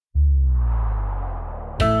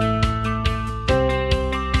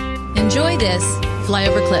this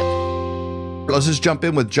flyover clip. Let's just jump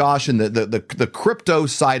in with Josh and the crypto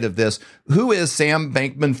side of this. Who is Sam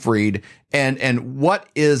Bankman-Fried and what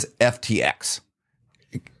is FTX?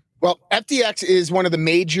 Well, FTX is one of the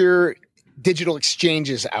major digital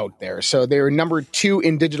exchanges out there. So they're number 2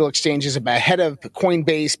 in digital exchanges, ahead of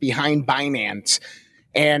Coinbase, behind Binance.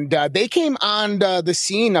 And they came on the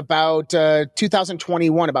scene about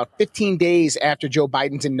 2021, about 15 days after Joe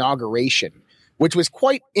Biden's inauguration, which was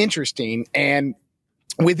quite interesting. And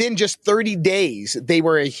within just 30 days, they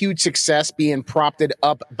were a huge success, being propped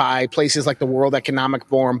up by places like the World Economic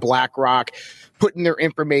Forum, BlackRock, putting their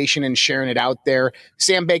information and sharing it out there.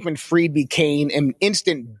 Sam Bankman-Fried became an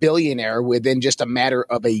instant billionaire within just a matter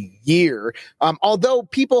of a year. Although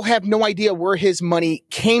people have no idea where his money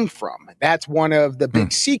came from. That's one of the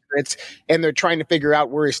big secrets. And they're trying to figure out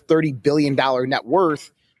where his $30 billion net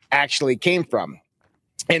worth actually came from.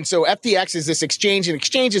 And so FTX is this exchange, and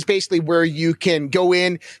exchange is basically where you can go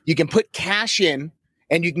in, you can put cash in,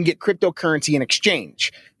 and you can get cryptocurrency in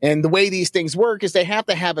exchange. And the way these things work is they have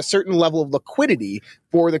to have a certain level of liquidity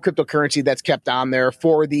for the cryptocurrency that's kept on there,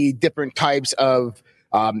 for the different types of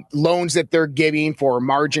loans that they're giving, for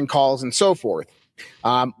margin calls and so forth.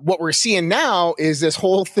 What we're seeing now is this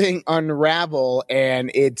whole thing unravel,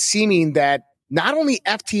 and it's seeming that not only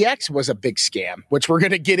FTX was a big scam, which we're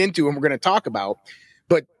going to get into and we're going to talk about,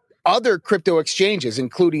 but other crypto exchanges,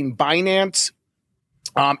 including Binance,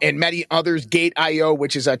 and many others, Gate.io,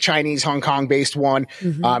 which is a Chinese, Hong Kong-based one.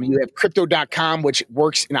 Mm-hmm. You have Crypto.com, which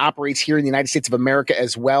works and operates here in the United States of America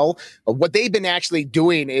as well. What they've been actually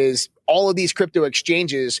doing is all of these crypto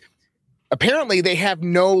exchanges, apparently they have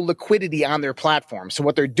no liquidity on their platform. So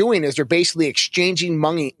what they're doing is they're basically exchanging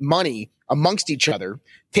money amongst each other,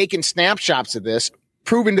 taking snapshots of this,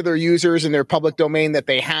 proving to their users in their public domain that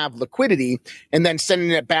they have liquidity, and then sending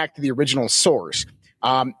it back to the original source.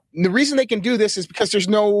 The reason they can do this is because there's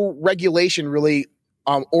no regulation really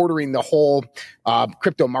ordering the whole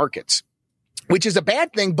crypto markets, which is a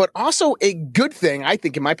bad thing, but also a good thing, I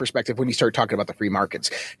think, in my perspective, when you start talking about the free markets.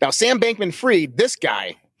 Now, Sam Bankman-Fried, this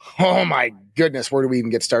guy, oh my goodness, where do we even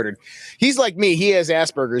get started? He's like me. He has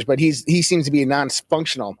Asperger's, but he seems to be a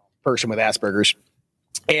non-functional person with Asperger's.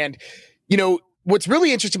 And, you know, what's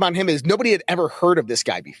really interesting about him is nobody had ever heard of this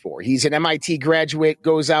guy before. He's an MIT graduate,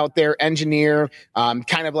 goes out there, engineer,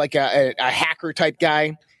 kind of like a hacker type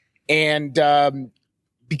guy, and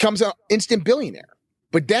becomes an instant billionaire.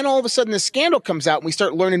 But then all of a sudden the scandal comes out and we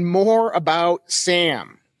start learning more about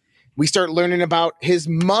Sam. We start learning about his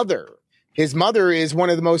mother. His mother is one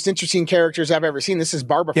of the most interesting characters I've ever seen. This is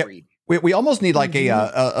Barbara Fried. We almost need like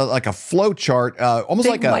a flow chart, almost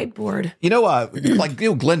big like a whiteboard. You know, like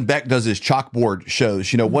Glenn Beck does his chalkboard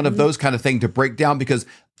shows. You know, one of those kind of thing to break down, because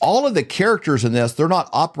all of the characters in this, they're not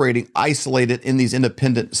operating isolated in these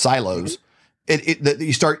independent silos.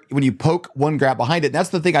 You start when you poke one grab behind it. And that's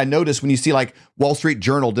the thing I noticed when you see like Wall Street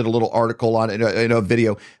Journal did a little article on it in a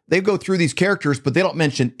video. They go through these characters, but they don't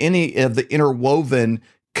mention any of the interwoven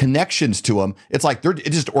connections to them. It's like it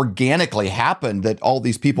just organically happened that all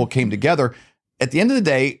these people came together. At the end of the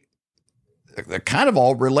day, they're kind of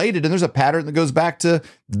all related, and there's a pattern that goes back to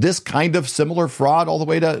this kind of similar fraud all the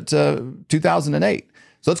way to 2008.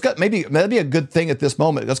 So it's got maybe a good thing at this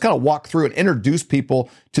moment. Let's kind of walk through and introduce people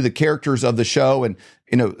to the characters of the show. And,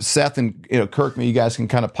 you know, Seth and, you know, Kirk, you guys can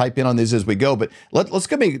kind of pipe in on these as we go. But let's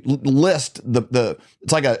go list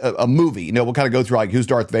it's like a movie. You know, we'll kind of go through like who's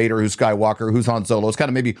Darth Vader, who's Skywalker, who's Han Solo. Let's kind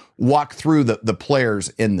of maybe walk through the players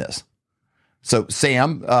in this. So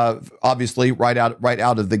Sam, obviously right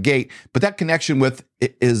out of the gate, but that connection with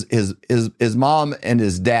his mom and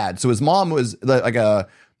his dad. So his mom was like a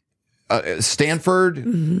Stanford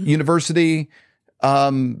University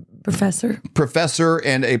professor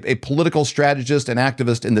and a political strategist and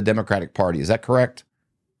activist in the Democratic Party. Is that correct?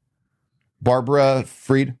 Barbara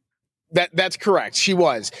Fried? That's correct. She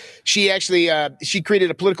was. She actually she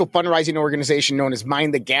created a political fundraising organization known as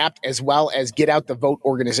Mind the Gap, as well as Get Out the Vote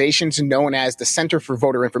organizations known as the Center for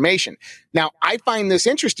Voter Information. Now, I find this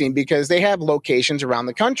interesting because they have locations around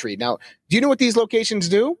the country. Now, do you know what these locations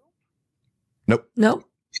do? Nope.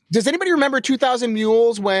 Does anybody remember 2000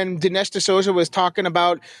 Mules when Dinesh D'Souza was talking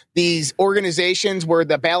about these organizations where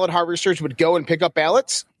the ballot harvesters would go and pick up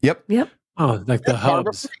ballots? Yep. Oh, like the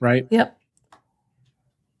hubs, right? Yep.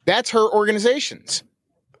 That's her organizations.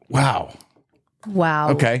 Wow.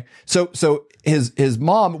 Wow. Okay. So his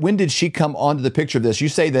mom, when did she come onto the picture of this? You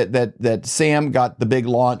say that Sam got the big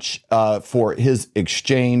launch for his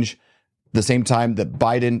exchange the same time that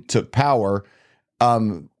Biden took power.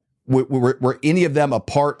 Were any of them a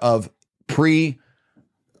part of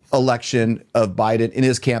election of Biden in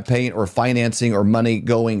his campaign or financing or money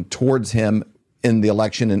going towards him in the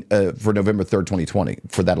election for November 3rd, 2020,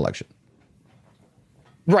 for that election.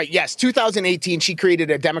 Right. Yes. 2018, she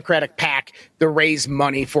created a Democratic PAC to raise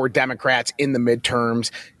money for Democrats in the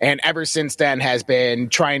midterms. And ever since then has been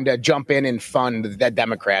trying to jump in and fund the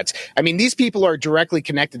Democrats. I mean, these people are directly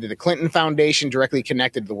connected to the Clinton Foundation, directly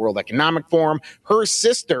connected to the World Economic Forum. Her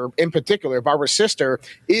sister, in particular, Barbara's sister,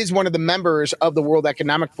 is one of the members of the World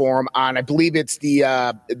Economic Forum on, I believe it's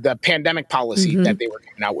the pandemic policy that they were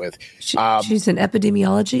coming out with. She's an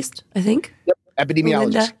epidemiologist, I think. Yep,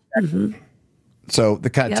 epidemiologist. So that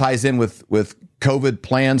kind of ties in with COVID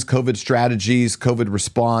plans, COVID strategies, COVID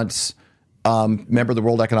response. Member of the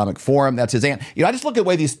World Economic Forum. That's his aunt. I just look at the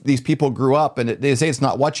way these people grew up, and they say it's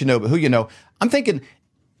not what you know, but who you know. I'm thinking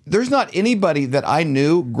there's not anybody that I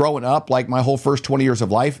knew growing up, like my whole first 20 years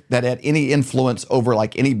of life, that had any influence over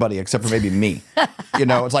like anybody except for maybe me.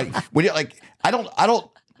 It's like when you like I don't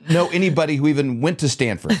know anybody who even went to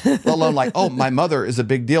Stanford, let alone like, oh, my mother is a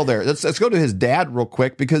big deal there. Let's go to his dad real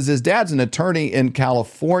quick, because his dad's an attorney in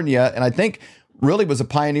California, and I think really was a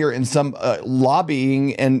pioneer in some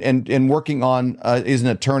lobbying and working on is an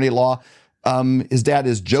attorney law. His dad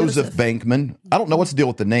is Joseph Bankman. I don't know what's the deal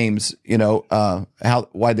with the names,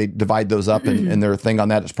 why they divide those up and their thing on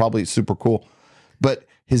that is probably super cool. But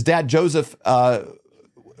his dad, Joseph,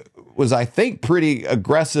 was, I think, pretty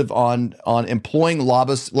aggressive on employing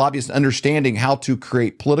lobbyists, understanding how to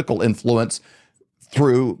create political influence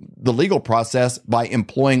through the legal process by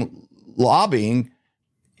employing lobbying,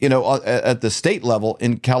 at the state level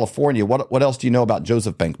in California. What else do you know about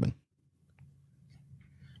Joseph Bankman?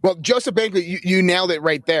 Well, Joseph Bankman, you nailed it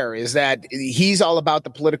right there, is that he's all about the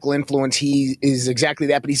political influence. He is exactly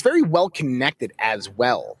that, but he's very well connected as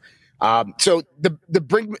well. So the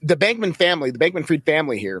Bankman family, the Bankman-Fried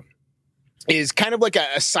family here, is kind of like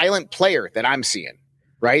a silent player that I'm seeing,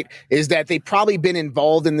 right? Is that they've probably been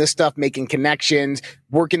involved in this stuff, making connections,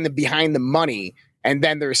 working behind the money. And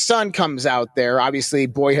then their son comes out there, obviously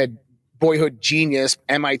boyhood genius,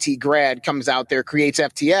 MIT grad, comes out there, creates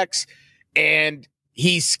FTX, and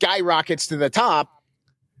he skyrockets to the top.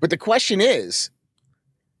 But the question is,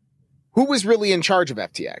 who was really in charge of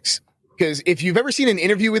FTX? Because if you've ever seen an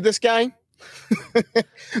interview with this guy,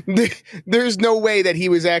 there's no way that he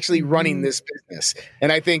was actually running this business.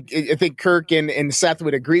 And I think Kirk and Seth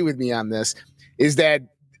would agree with me on this, is that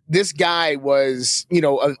this guy was,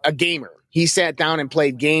 a gamer. He sat down and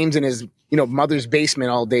played games in his, mother's basement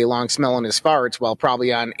all day long, smelling his farts while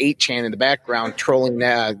probably on 8chan in the background trolling,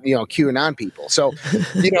 QAnon people. So,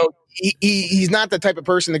 he's not the type of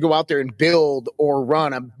person to go out there and build or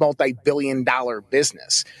run a multi-billion-dollar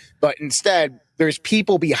business. But instead, there's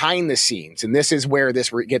people behind the scenes, and this is where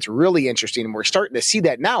this gets really interesting, and we're starting to see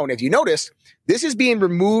that now. And if you notice, this is being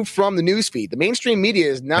removed from the newsfeed. The mainstream media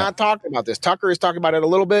is not talking about this. Tucker is talking about it a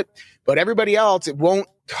little bit, but everybody else, it won't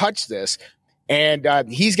touch this. And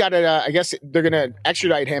he's got to, I guess they're going to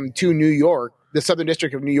extradite him to New York. The Southern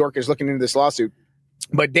District of New York is looking into this lawsuit.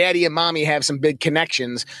 But daddy and mommy have some big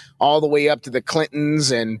connections all the way up to the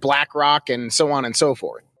Clintons and BlackRock and so on and so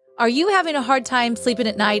forth. Are you having a hard time sleeping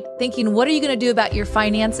at night, thinking, what are you going to do about your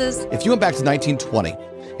finances? If you went back to 1920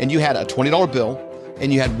 and you had a $20 bill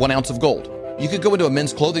and you had 1 ounce of gold, you could go into a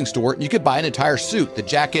men's clothing store and you could buy an entire suit, the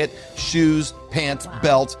jacket, shoes, pants,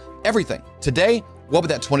 belt, everything. Today, what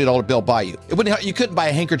would that $20 bill buy you? You couldn't buy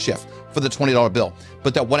a handkerchief for the $20 bill,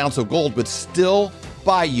 but that 1 ounce of gold would still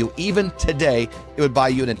buy you, even today, it would buy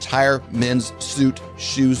you an entire men's suit,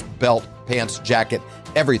 shoes, belt, pants, jacket,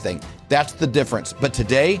 everything. That's the difference. But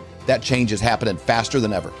today, that change is happening faster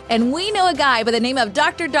than ever. And we know a guy by the name of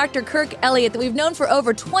Dr. Kirk Elliott that we've known for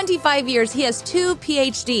over 25 years. He has 2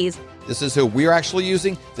 PhDs. This is who we're actually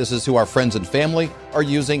using. This is who our friends and family are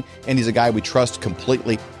using. And he's a guy we trust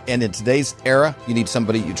completely. And in today's era, you need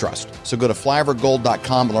somebody you trust. So go to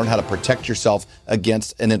flyovergold.com and learn how to protect yourself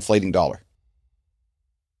against an inflating dollar.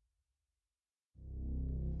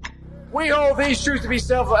 We hold these truths to be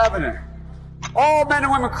self-evident. All men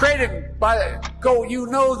and women created by go. You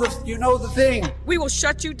know the thing. We will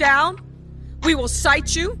shut you down. We will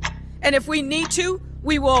cite you, and if we need to,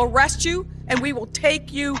 we will arrest you and we will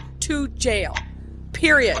take you to jail.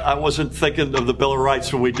 Period. I wasn't thinking of the Bill of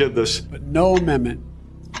Rights when we did this. But no amendment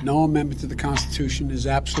to the Constitution is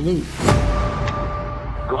absolute.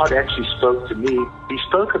 God actually spoke to me. He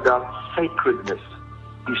spoke about sacredness.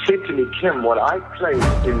 He said to me, Kim, what I place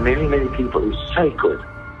in many, many people is sacred.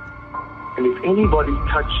 And if anybody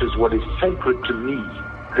touches what is sacred to me,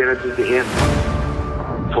 then it is the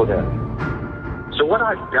end for them. So what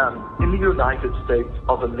I've done in the United States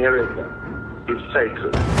of America is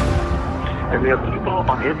sacred. And there are people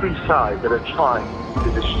on every side that are trying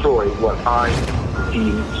to destroy what I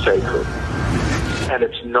deem sacred. And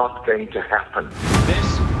it's not going to happen.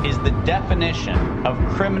 This is the definition of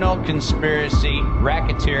criminal conspiracy,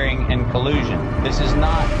 racketeering, and collusion. This is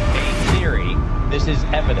not a theory. This is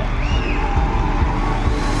evidence.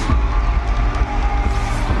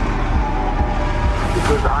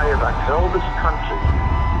 Because I have upheld this country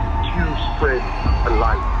to spread a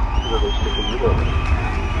light to the rest of the world.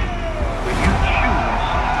 When you choose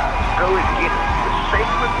to go against the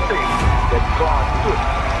sacred thing that God put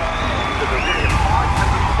into the very heart and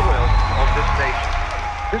the soil of this nation,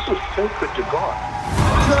 this was sacred to God.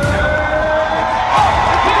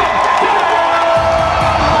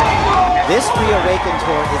 This Reawaken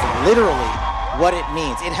tour is literally what it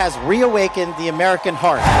means. It has reawakened the American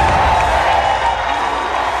heart.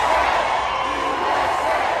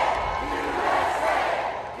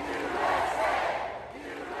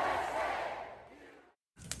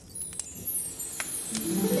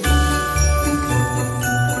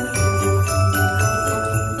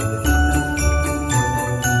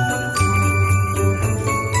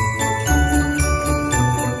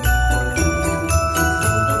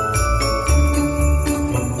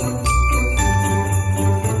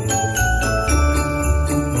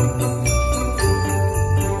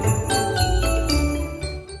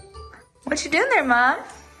 What you doing there, Mom?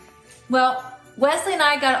 Well, Wesley and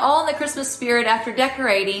I got all in the Christmas spirit after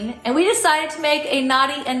decorating, and we decided to make a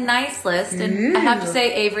naughty and nice list. And I have to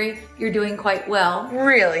say, Avery, you're doing quite well.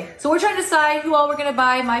 Really? So we're trying to decide who all we're going to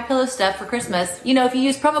buy MyPillow stuff for Christmas. You know, if you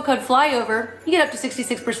use promo code FLYOVER, you get up to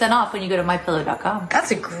 66% off when you go to MyPillow.com.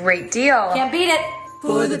 That's a great deal. Can't beat it.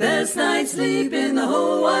 For the best night's sleep in the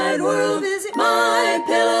whole wide world, visit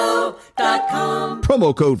MyPillow.com.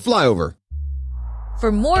 Promo code FLYOVER.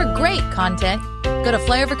 For more great content, go to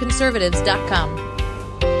flyoverconservatives.com.